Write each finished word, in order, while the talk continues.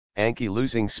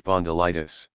Ankylosing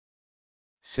spondylitis.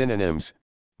 Synonyms: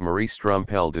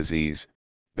 Marie-Strümpell disease,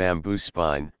 bamboo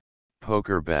spine,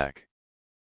 poker back.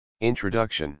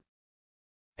 Introduction.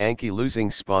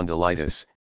 Ankylosing spondylitis,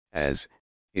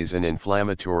 is an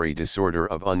inflammatory disorder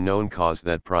of unknown cause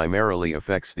that primarily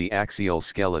affects the axial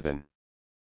skeleton.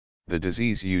 The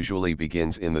disease usually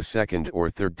begins in the second or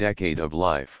third decade of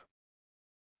life.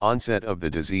 Onset of the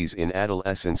disease in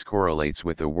adolescence correlates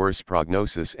with a worse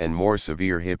prognosis and more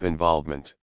severe hip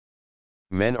involvement.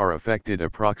 Men are affected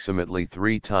approximately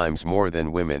 3 times more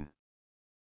than women.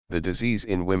 The disease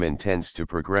in women tends to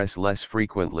progress less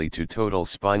frequently to total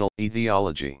spinal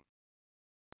etiology.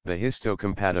 The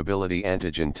histocompatibility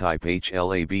antigen type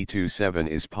HLA-B27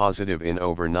 is positive in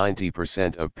over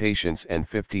 90% of patients and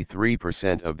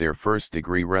 53% of their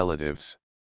first-degree relatives.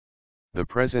 The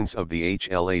presence of the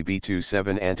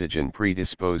HLA-B27 antigen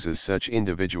predisposes such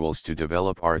individuals to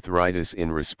develop arthritis in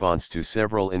response to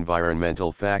several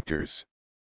environmental factors.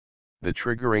 The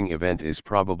triggering event is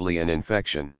probably an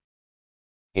infection.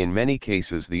 In many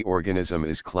cases the organism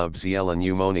is Klebsiella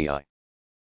pneumoniae.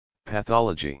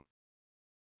 Pathology.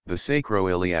 The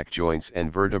sacroiliac joints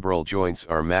and vertebral joints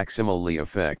are maximally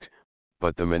affected,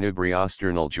 but the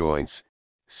manubriosternal joints,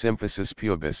 symphysis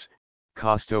pubis,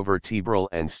 costovertebral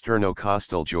and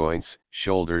sternocostal joints,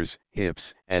 shoulders,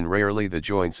 hips, and rarely the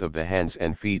joints of the hands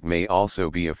and feet may also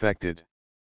be affected.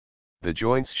 The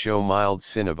joints show mild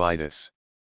synovitis.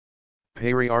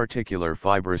 Periarticular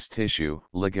fibrous tissue,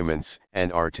 ligaments,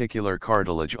 and articular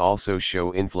cartilage also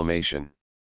show inflammation.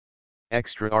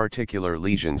 Extra-articular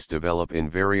lesions develop in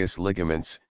various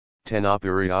ligaments,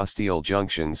 tenoperiosteal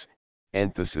junctions,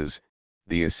 enthyses,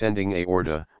 the ascending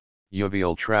aorta,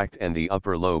 uveal tract and the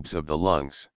upper lobes of the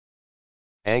lungs.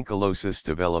 Ankylosis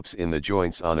develops in the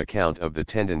joints on account of the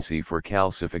tendency for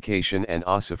calcification and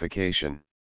ossification.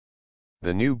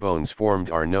 The new bones formed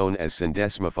are known as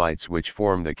syndesmophytes, which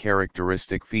form the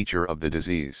characteristic feature of the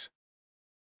disease.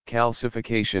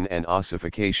 Calcification and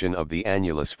ossification of the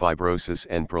annulus, fibrosis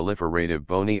and proliferative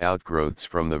bony outgrowths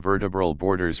from the vertebral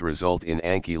borders result in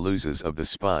ankylosis of the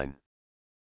spine.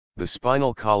 The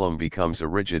spinal column becomes a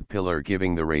rigid pillar,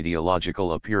 giving the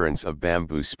radiological appearance of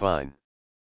bamboo spine.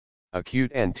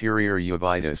 Acute anterior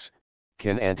uveitis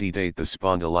can antedate the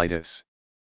spondylitis.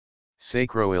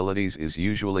 Sacroilitis is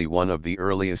usually one of the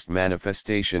earliest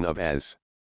manifestation of AS.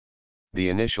 The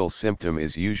initial symptom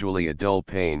is usually a dull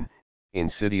pain,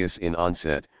 insidious in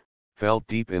onset, felt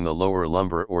deep in the lower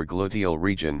lumbar or gluteal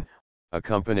region,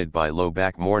 accompanied by low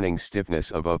back morning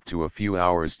stiffness of up to a few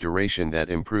hours duration that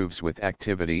improves with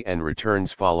activity and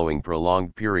returns following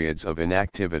prolonged periods of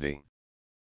inactivity.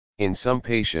 In some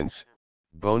patients,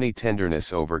 bony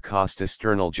tenderness over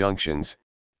costosternal junctions,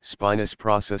 spinous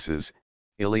processes,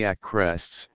 iliac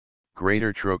crests,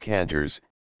 greater trochanters,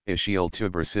 ischial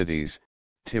tuberosities,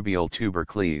 tibial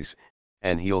tubercles,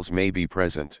 and heels may be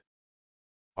present.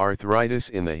 Arthritis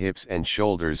in the hips and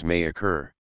shoulders may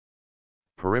occur.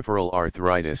 Peripheral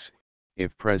arthritis,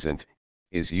 if present,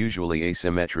 is usually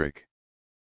asymmetric.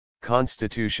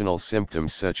 Constitutional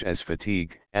symptoms such as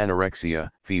fatigue, anorexia,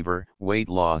 fever, weight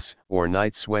loss, or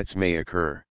night sweats may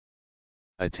occur.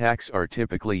 Attacks are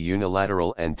typically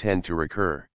unilateral and tend to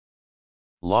recur.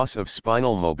 Loss of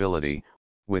spinal mobility,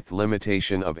 with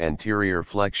limitation of anterior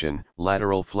flexion,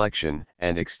 lateral flexion,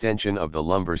 and extension of the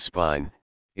lumbar spine,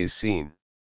 is seen.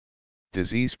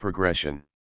 Disease progression.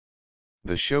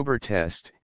 The Schober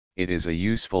test, it is a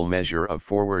useful measure of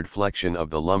forward flexion of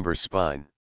the lumbar spine.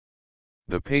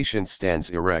 The patient stands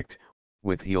erect,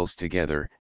 with heels together,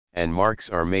 and marks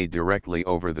are made directly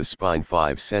over the spine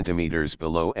 5 cm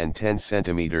below and 10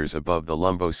 cm above the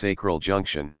lumbosacral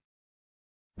junction.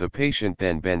 The patient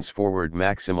then bends forward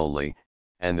maximally,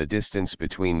 and the distance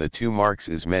between the two marks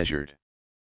is measured.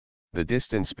 The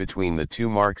distance between the two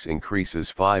marks increases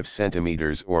 5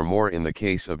 cm or more in the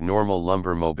case of normal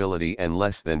lumbar mobility and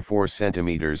less than 4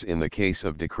 cm in the case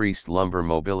of decreased lumbar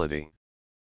mobility.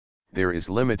 There is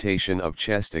limitation of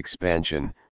chest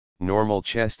expansion. Normal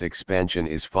chest expansion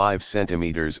is 5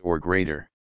 cm or greater.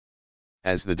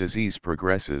 As the disease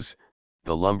progresses,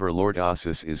 the lumbar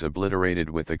lordosis is obliterated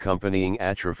with accompanying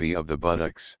atrophy of the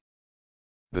buttocks.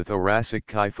 The thoracic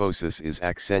kyphosis is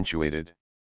accentuated.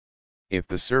 If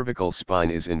the cervical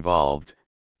spine is involved,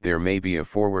 there may be a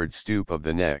forward stoop of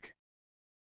the neck.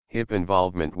 Hip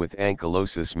involvement with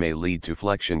ankylosis may lead to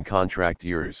flexion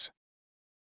contractures.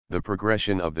 The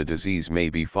progression of the disease may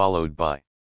be followed by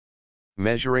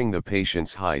measuring the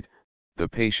patient's height. The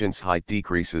patient's height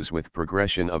decreases with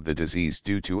progression of the disease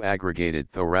due to aggregated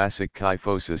thoracic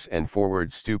kyphosis and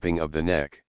forward stooping of the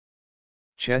neck.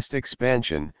 Chest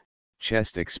expansion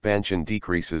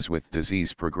decreases with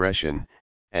disease progression,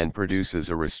 and produces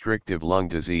a restrictive lung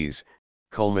disease,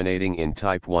 culminating in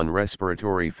type 1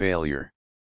 respiratory failure.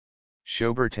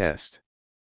 Schober test.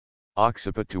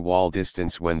 Occiput to wall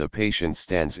distance. When the patient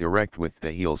stands erect with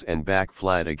the heels and back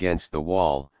flat against the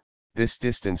wall, this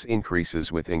distance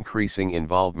increases with increasing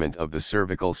involvement of the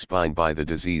cervical spine by the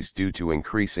disease due to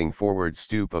increasing forward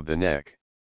stoop of the neck.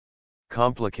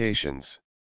 Complications.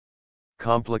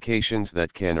 Complications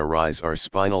that can arise are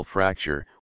spinal fracture,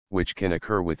 which can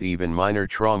occur with even minor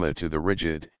trauma to the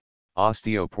rigid,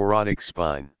 osteoporotic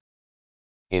spine.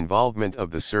 Involvement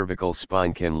of the cervical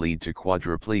spine can lead to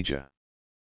quadriplegia.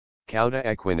 Cauda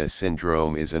equina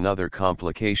syndrome is another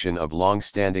complication of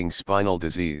long-standing spinal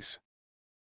disease.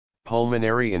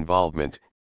 Pulmonary involvement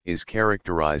is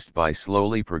characterized by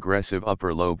slowly progressive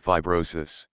upper lobe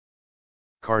fibrosis.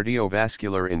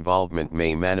 Cardiovascular involvement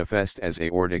may manifest as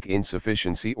aortic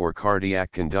insufficiency or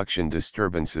cardiac conduction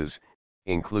disturbances,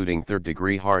 including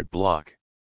third-degree heart block.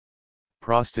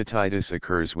 Prostatitis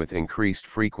occurs with increased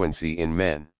frequency in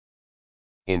men.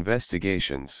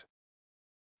 Investigations.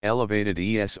 Elevated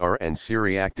ESR and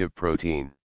C-reactive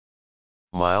protein.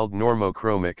 Mild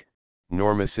normochromic,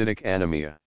 normocytic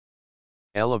anemia.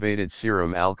 Elevated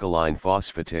serum alkaline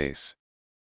phosphatase.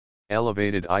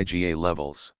 Elevated IgA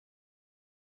levels.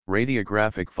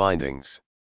 Radiographic findings.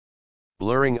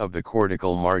 Blurring of the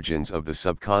cortical margins of the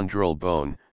subchondral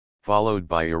bone, followed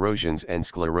by erosions and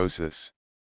sclerosis.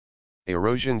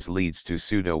 Erosions leads to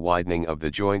pseudo-widening of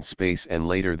the joint space, and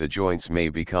later the joints may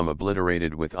become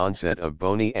obliterated with onset of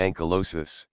bony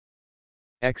ankylosis.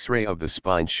 X-ray of the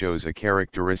spine shows a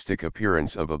characteristic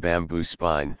appearance of a bamboo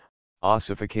spine,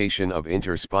 ossification of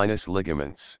interspinous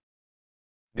ligaments.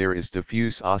 There is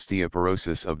diffuse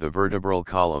osteoporosis of the vertebral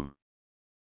column.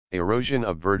 Erosion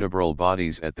of vertebral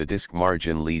bodies at the disc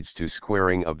margin leads to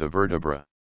squaring of the vertebra.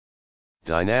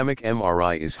 Dynamic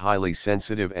MRI is highly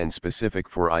sensitive and specific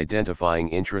for identifying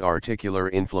intra-articular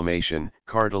inflammation,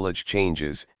 cartilage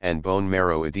changes, and bone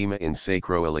marrow edema in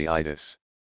sacroiliitis.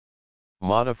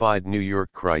 Modified New York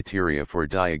criteria for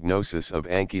diagnosis of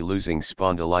ankylosing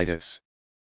spondylitis.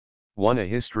 1. A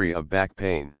history of back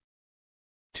pain.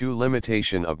 2.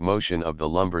 Limitation of motion of the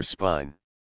lumbar spine.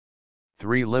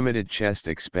 3. Limited chest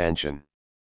expansion.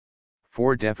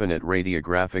 4. Definite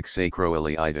radiographic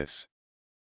sacroiliitis.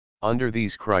 Under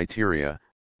these criteria,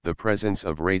 the presence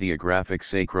of radiographic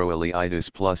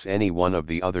sacroiliitis plus any one of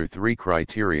the other three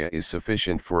criteria is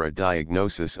sufficient for a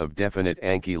diagnosis of definite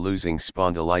ankylosing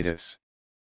spondylitis.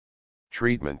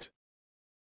 Treatment.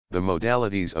 The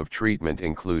modalities of treatment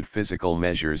include physical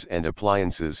measures and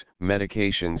appliances,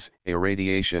 medications,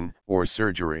 irradiation, or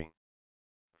surgery.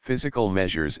 Physical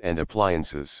measures and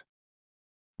appliances.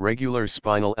 Regular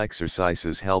spinal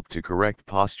exercises help to correct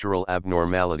postural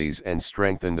abnormalities and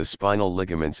strengthen the spinal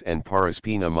ligaments and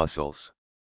paraspina muscles.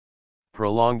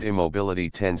 Prolonged immobility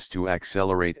tends to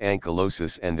accelerate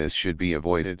ankylosis, and this should be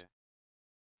avoided.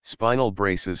 Spinal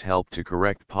braces help to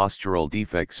correct postural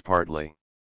defects partly.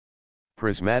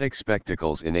 Prismatic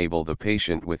spectacles enable the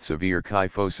patient with severe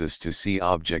kyphosis to see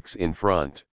objects in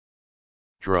front.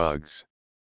 Drugs.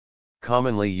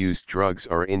 Commonly used drugs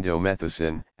are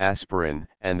indomethacin, aspirin,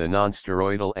 and the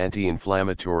nonsteroidal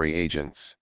anti-inflammatory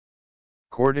agents.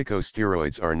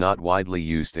 Corticosteroids are not widely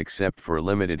used except for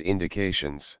limited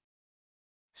indications.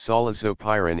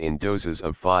 Solazopyrin in doses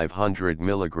of 500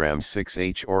 mg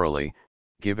 6H orally,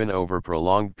 given over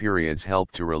prolonged periods,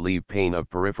 help to relieve pain of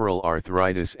peripheral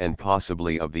arthritis and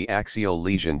possibly of the axial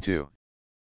lesion too.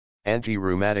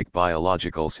 Anti-rheumatic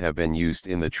biologicals have been used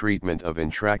in the treatment of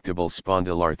intractable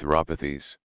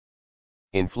spondylarthropathies.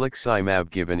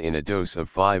 Infliximab given in a dose of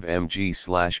 5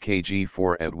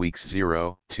 mg/kg at weeks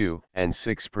 0, 2, and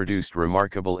 6 produced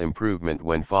remarkable improvement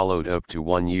when followed up to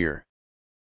 1 year.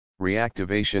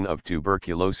 Reactivation of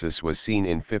tuberculosis was seen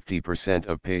in 50%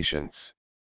 of patients.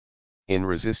 In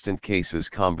resistant cases,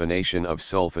 combination of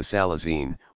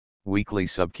sulfasalazine, weekly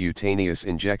subcutaneous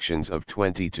injections of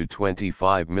 20 to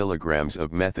 25 mg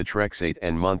of methotrexate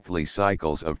and monthly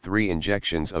cycles of 3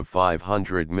 injections of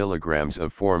 500 mg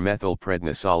of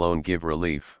 4-methylprednisolone give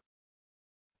relief.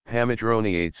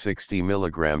 Pamidroniate 60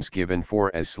 mg given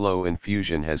for as slow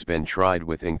infusion has been tried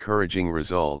with encouraging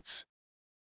results.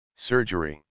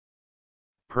 Surgery.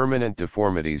 Permanent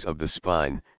deformities of the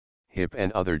spine, hip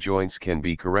and other joints can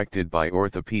be corrected by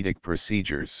orthopedic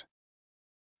procedures.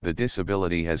 The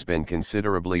disability has been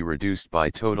considerably reduced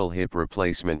by total hip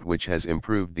replacement, which has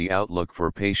improved the outlook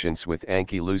for patients with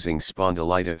ankylosing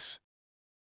spondylitis.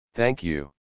 Thank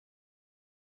you.